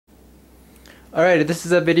Alright, this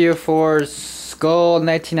is a video for Skull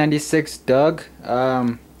 1996 Doug.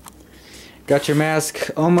 Got your mask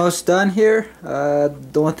almost done here. The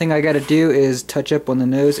only thing I gotta do is touch up on the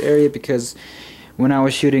nose area because when I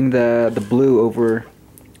was shooting the blue over,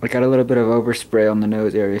 I got a little bit of overspray on the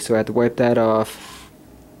nose area, so I had to wipe that off.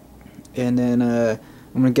 And then I'm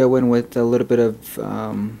gonna go in with a little bit of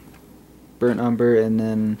burnt umber and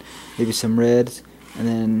then maybe some reds, and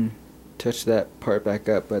then touch that part back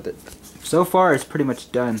up. But so far it's pretty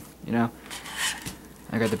much done, you know.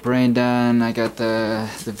 I got the brain done, I got the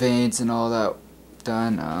veins and all that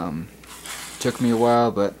done. Took me a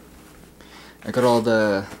while, but I got all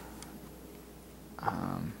the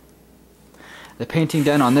painting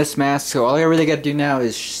done on this mask, so all I really got to do now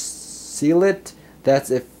is seal it.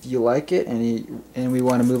 That's if you like it and we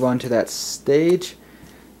want to move on to that stage.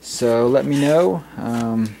 So let me know.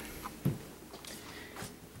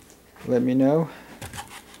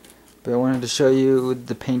 But I wanted to show you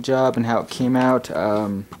the paint job and how it came out.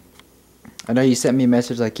 I know you sent me a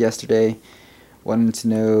message like yesterday wanting to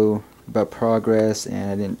know about progress, and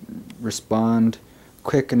I didn't respond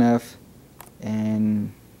quick enough,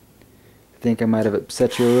 and I think I might have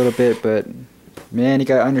upset you a little bit, but man, you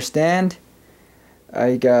gotta understand,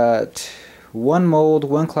 I got one mold,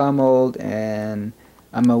 one clown mold, and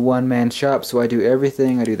I'm a one-man shop, so I do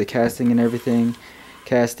everything. I do the casting and everything.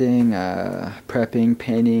 Casting, prepping,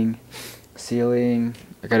 painting, sealing.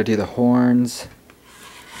 I gotta do the horns.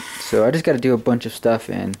 So I just gotta do a bunch of stuff,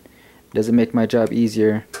 and it doesn't make my job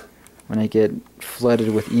easier when I get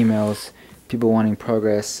flooded with emails, people wanting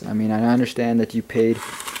progress. I mean, I understand that you paid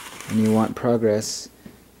and you want progress.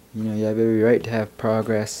 You know, you have every right to have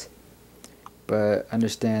progress. But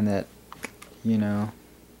understand that, you know,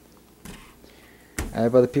 I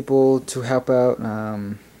have other people to help out.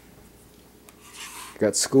 I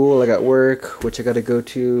got school, I got work, which I got to go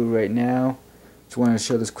to right now. Just wanted to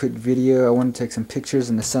show this quick video. I want to take some pictures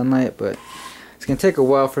in the sunlight, but it's going to take a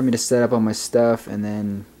while for me to set up all my stuff and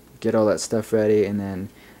then get all that stuff ready and then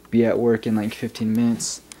be at work in like 15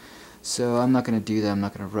 minutes. So I'm not going to do that. I'm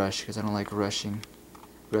not going to rush because I don't like rushing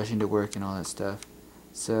to work and all that stuff.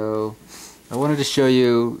 So I wanted to show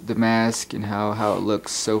you the mask and how it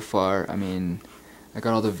looks so far. I mean, I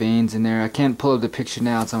got all the veins in there. I can't pull up the picture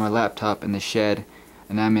now. It's on my laptop in the shed,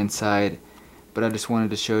 and I'm inside. But I just wanted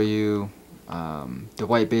to show you the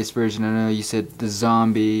white base version. I know you said the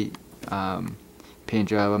zombie paint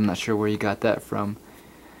job. I'm not sure where you got that from,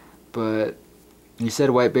 but you said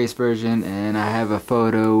white base version, and I have a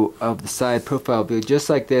photo of the side profile view just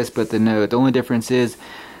like this, but the note. The only difference is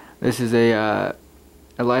this is a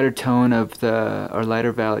lighter tone of the, or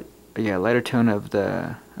lighter value. Yeah, lighter tone of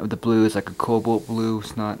the blue. Is like a cobalt blue.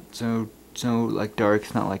 It's not so like dark.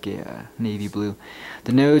 It's not like a navy blue.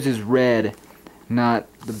 The nose is red, not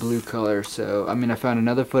the blue color. So I mean, I found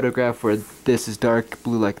another photograph where this is dark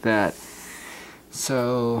blue like that.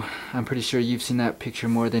 So I'm pretty sure you've seen that picture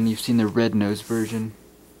more than you've seen the red nose version.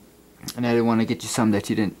 And I didn't want to get you something that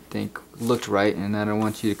you didn't think looked right, and I don't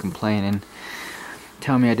want you to complain and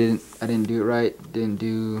tell me I didn't do it right, didn't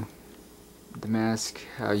do the mask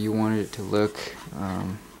how you wanted it to look.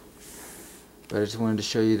 But I just wanted to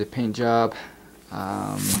show you the paint job,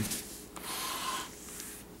 and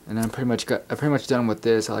I'm pretty much done with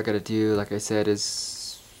this. All I gotta do, like I said,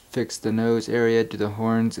 is fix the nose area, do the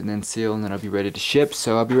horns, and then seal, and then I'll be ready to ship.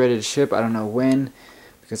 So I'll be ready to ship. I don't know when,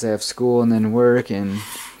 because I have school and then work, and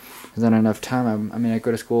there's not enough time. I mean, I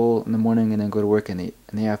go to school in the morning and then go to work in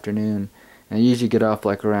the afternoon. And I usually get off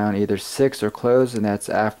like around either 6 or close, and that's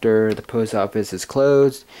after the post office is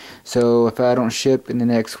closed. So if I don't ship in the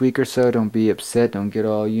next week or so, don't be upset. Don't get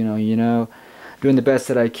all, you know. Doing the best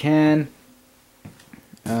that I can.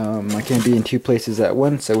 I can't be in 2 places at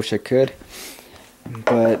once. I wish I could.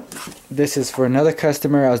 But this is for another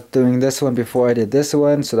customer. I was doing this one before I did this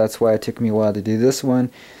one, so that's why it took me a while to do this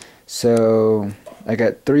one. So I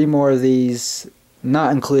got 3 more of these,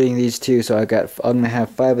 not including these 2. So I'm gonna have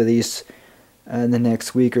 5 of these in the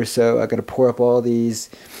next week or so. I gotta pour up all these,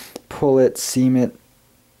 pull it, seam it.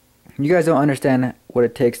 You guys don't understand what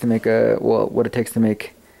it takes to make a full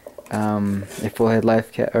head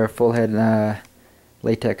full head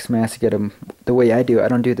latex mask. Get them the way I do. I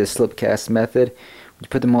don't do the slip cast method. You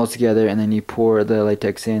put them all together and then you pour the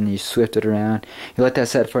latex in. You swift it around. You let that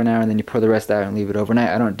set for an hour and then you pour the rest out and leave it overnight.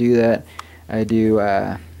 I don't do that. I do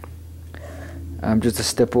just a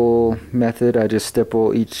stipple method. I just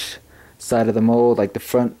stipple each side of the mold. Like the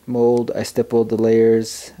front mold, I stipple the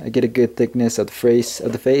layers. I get a good thickness of the face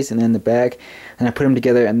and then the back, and I put them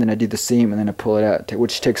together, and then I do the seam, and then I pull it out,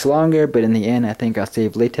 which takes longer, but in the end I think I'll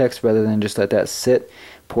save latex rather than just let that sit,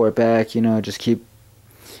 pour it back, you know, just keep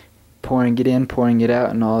pouring it in, pouring it out,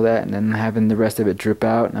 and all that, and then having the rest of it drip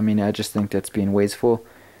out. I mean, I just think that's being wasteful.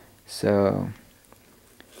 So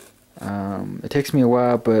it takes me a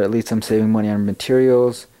while, but at least I'm saving money on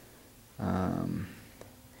materials.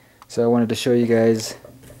 So I wanted to show you guys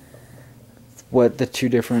what the two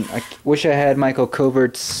different, I wish I had Michael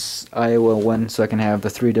Covert's Iowa one so I can have the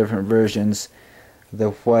 3 different versions,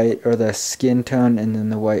 the white or the skin tone, and then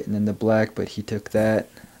the white, and then the black, but he took that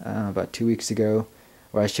about 2 weeks ago,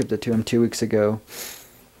 or I shipped it to him 2 weeks ago.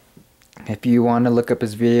 If you want to look up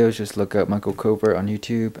his videos, just look up Michael Covert on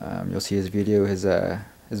YouTube. You'll see his video, his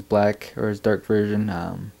black or his dark version,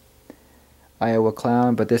 Iowa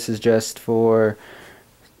Clown. But this is just for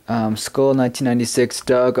Skull 1996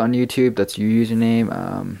 Doug on YouTube. That's your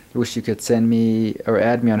username. Wish you could send me or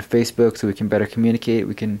add me on Facebook so we can better communicate.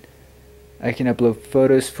 I can upload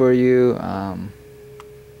photos for you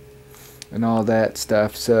and all that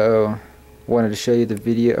stuff. So wanted to show you the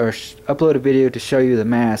video, or upload a video to show you the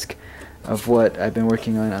mask of what I've been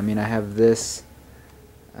working on. I mean, I have this,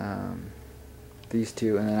 these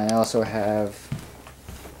two, and then I also have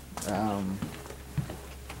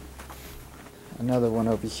another one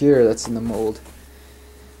over here that's in the mold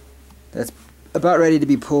that's about ready to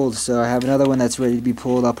be pulled. So I have another one that's ready to be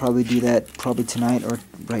pulled. I'll probably do that probably tonight or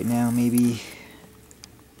right now, maybe.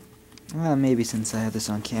 Well, maybe since I have this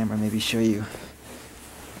on camera, maybe show you.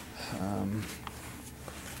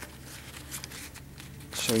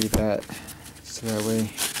 Show you that, so that way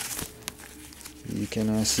you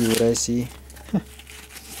can see what I see.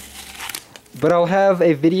 But I'll have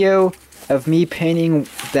a video of me painting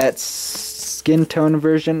that skin tone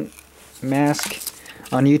version mask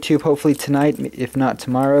on YouTube, hopefully tonight, if not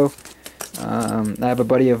tomorrow. I have a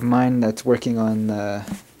buddy of mine that's working on the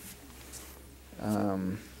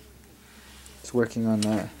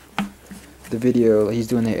video. He's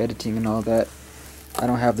doing the editing and all that. I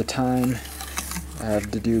don't have the time. I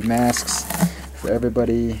have to do masks for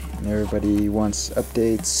everybody, and everybody wants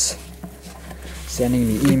updates, sending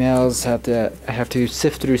me emails. I have to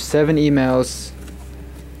sift through 7 emails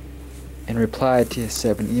and reply to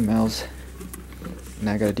 7 emails, and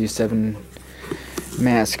I gotta do 7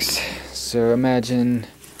 masks. So imagine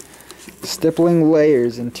stippling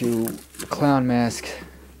layers into a clown mask,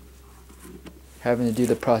 having to do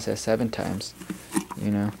the process 7 times,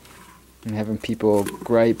 you know, and having people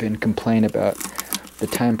gripe and complain about the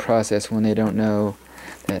time process when they don't know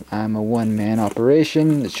that I'm a one-man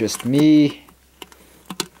operation. It's just me.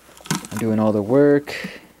 I'm doing all the work.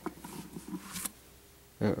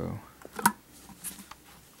 Uh-oh.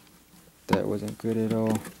 That wasn't good at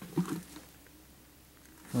all.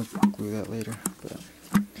 I'll glue that later.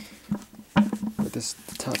 But this,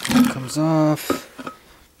 the top part comes off.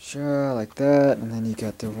 Sure, like that. And then you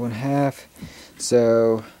got the 1/2.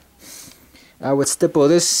 So I would stipple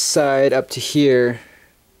this side up to here,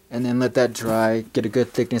 and then let that dry, get a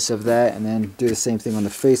good thickness of that, and then do the same thing on the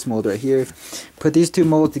face mold right here. Put these 2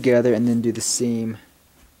 molds together, and then do the seam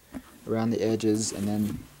around the edges, and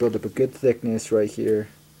then build up a good thickness right here,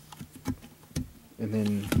 and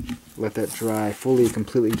then let that dry,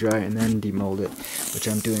 completely dry, and then demold it, which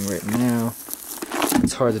I'm doing right now.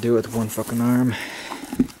 It's hard to do it with one fucking arm,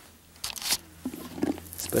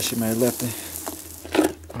 especially my left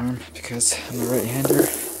arm, because I'm a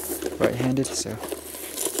right-handed, so.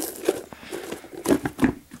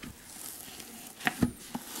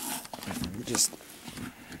 Just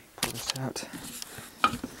pull this out.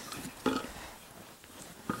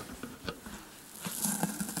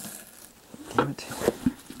 Damn it.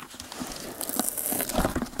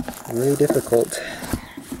 Really difficult.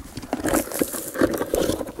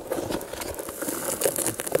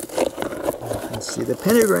 You can see the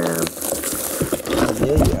pentagram.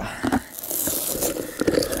 Yeah.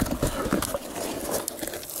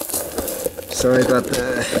 Sorry about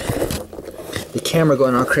the camera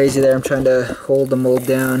going all crazy there. I'm trying to hold the mold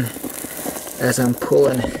down as I'm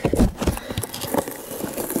pulling.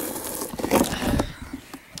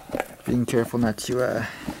 Being careful not to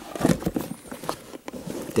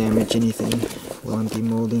damage anything while I'm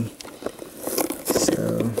demolding.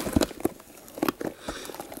 So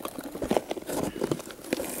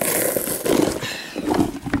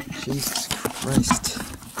Jesus Christ.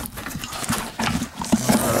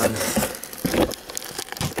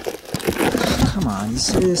 Come on, you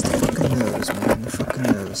serious? The fucking nose, man. The fucking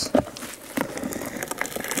nose.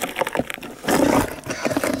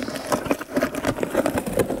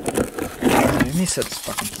 Alright, let me set this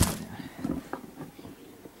fucking camera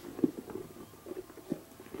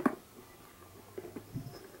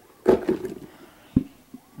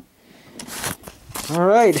down.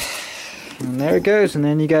 Alright. And there it goes. And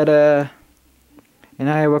then you got an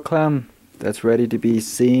Iowa clown that's ready to be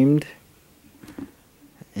seamed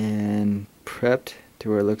and prepped to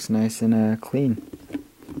where it looks nice and clean.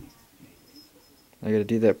 I gotta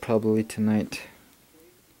do that probably tonight.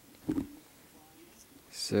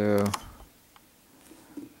 So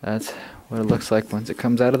that's what it looks like once it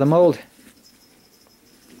comes out of the mold.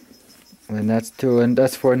 And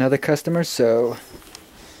that's for another customer, so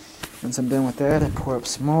once I'm done with that, I pour up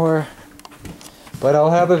some more. But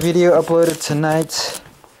I'll have a video uploaded tonight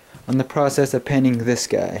on the process of painting this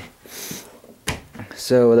guy.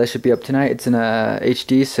 So that should be up tonight. It's in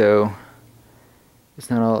HD, so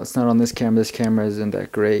it's not on this camera. This camera isn't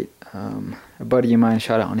that great. A buddy of mine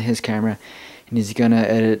shot it on his camera, and he's gonna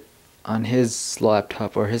edit on his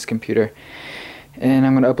laptop or his computer, and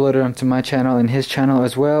I'm gonna upload it onto my channel and his channel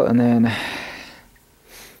as well, and then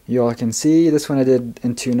you all can see. This one I did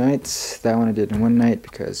in 2 nights. That one I did in 1 night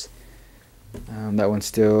because that one's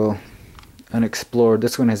still unexplored.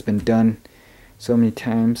 This one has been done so many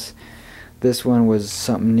times. This one was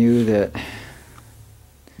something new that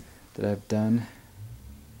I've done.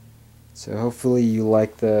 So hopefully you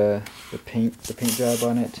like the paint job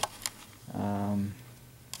on it. I'm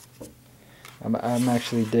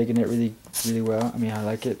actually digging it really well. I mean, I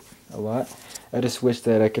like it a lot. I just wish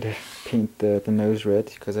that I could paint the nose red,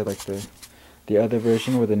 because I like the other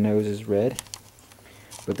version where the nose is red.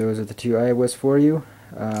 But those are the 2 Iowas for you.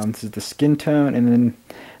 This is the skin tone, and then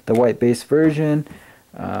the white base version.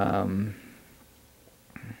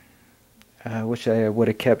 I wish I would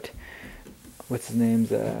have kept, what's his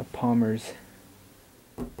name's, Palmer's.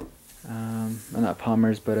 Not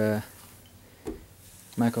Palmer's, but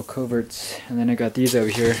Michael Covert's. And then I got these over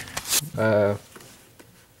here.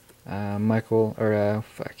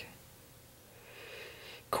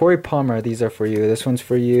 Corey Palmer. These are for you. This one's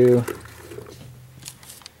for you.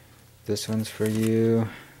 This one's for you.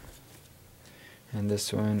 And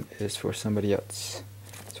this one is for somebody else.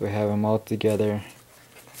 So I have them all together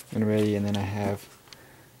and ready, and then I have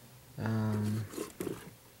I'm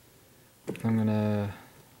gonna,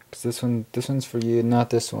 cause this one's for you, not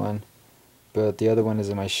this one, but the other one is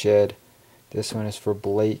in my shed. This one is for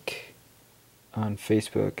Blake on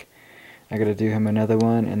Facebook. I gotta do him another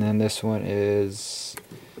one, and then this one is,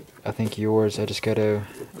 I think, yours. I just gotta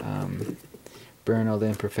burn all the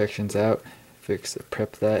imperfections out,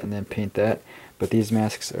 prep that, and then paint that. But these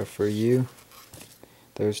masks are for you,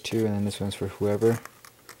 those 2, and then this one's for whoever.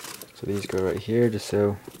 So these go right here, just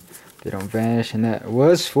so they don't vanish. And that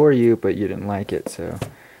was for you, but you didn't like it, so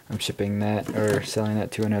I'm shipping that, or selling that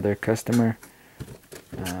to another customer.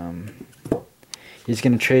 He's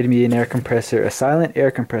gonna trade me an air compressor, a silent air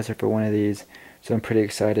compressor, for one of these. So I'm pretty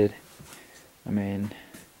excited. I mean,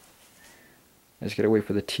 I just gotta wait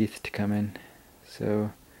for the teeth to come in. So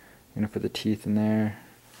I'm gonna put the teeth in there,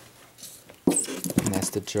 and that's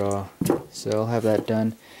the jaw. So I'll have that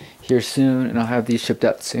done here soon, and I'll have these shipped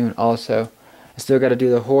out soon also. I still got to do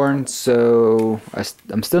the horns, so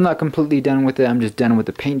I'm still not completely done with it. I'm just done with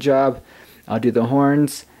the paint job. I'll do the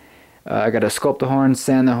horns. I got to sculpt the horns,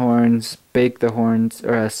 sand the horns, bake the horns,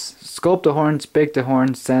 or sculpt the horns, bake the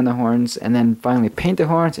horns, sand the horns, and then finally paint the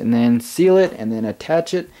horns, and then seal it, and then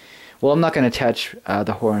attach it. Well, I'm not going to attach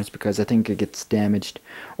the horns because I think it gets damaged,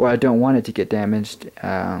 or I don't want it to get damaged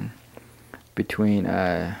between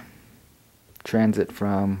transit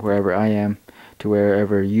from wherever I am to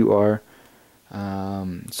wherever you are.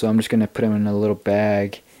 So I'm just going to put them in a little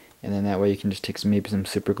bag, and then that way you can just take maybe some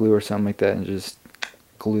super glue or something like that and just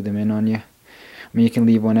glue them in on you. I mean, you can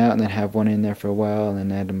leave one out and then have one in there for a while and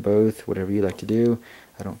then add them both, whatever you like to do.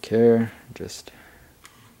 I don't care. Just,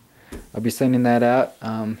 I'll be sending that out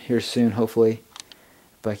here soon, hopefully,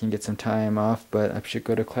 if I can get some time off, but I should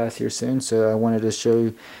go to class here soon. So I wanted to show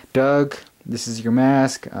you, Doug, this is your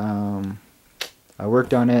mask. I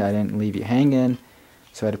worked on it. I didn't leave you hanging,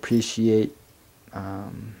 so I'd appreciate,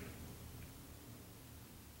 don't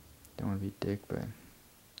want to be a dick, but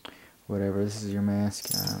whatever. This is your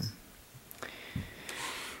mask.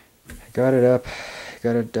 I got it up,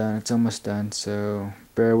 got it done. It's almost done, so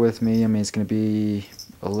bear with me. I mean, it's gonna be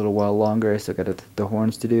a little while longer. I still got the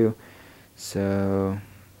horns to do, so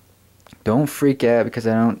don't freak out because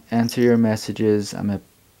I don't answer your messages. I'm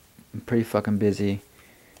pretty fucking busy.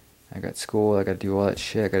 I got school, I gotta do all that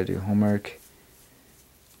shit, I gotta do homework.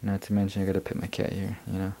 Not to mention I gotta pet my cat here,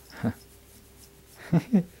 you know.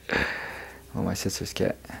 Well, my sister's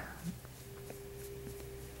cat.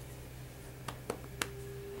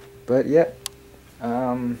 But yeah,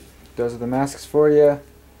 those are the masks for you.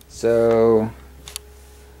 So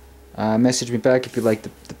message me back if you like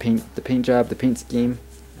the paint job, the paint scheme.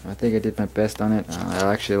 I think I did my best on it.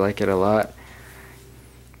 I actually like it a lot.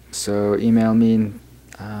 So email me and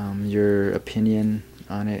your opinion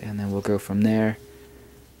on it, and then we'll go from there.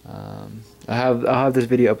 I'll have this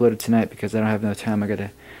video uploaded tonight because I don't have enough time. I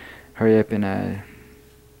gotta hurry up and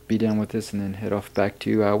be done with this and then head off back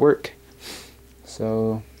to work.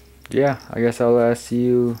 So yeah, I guess I'll see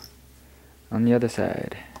you on the other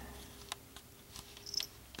side.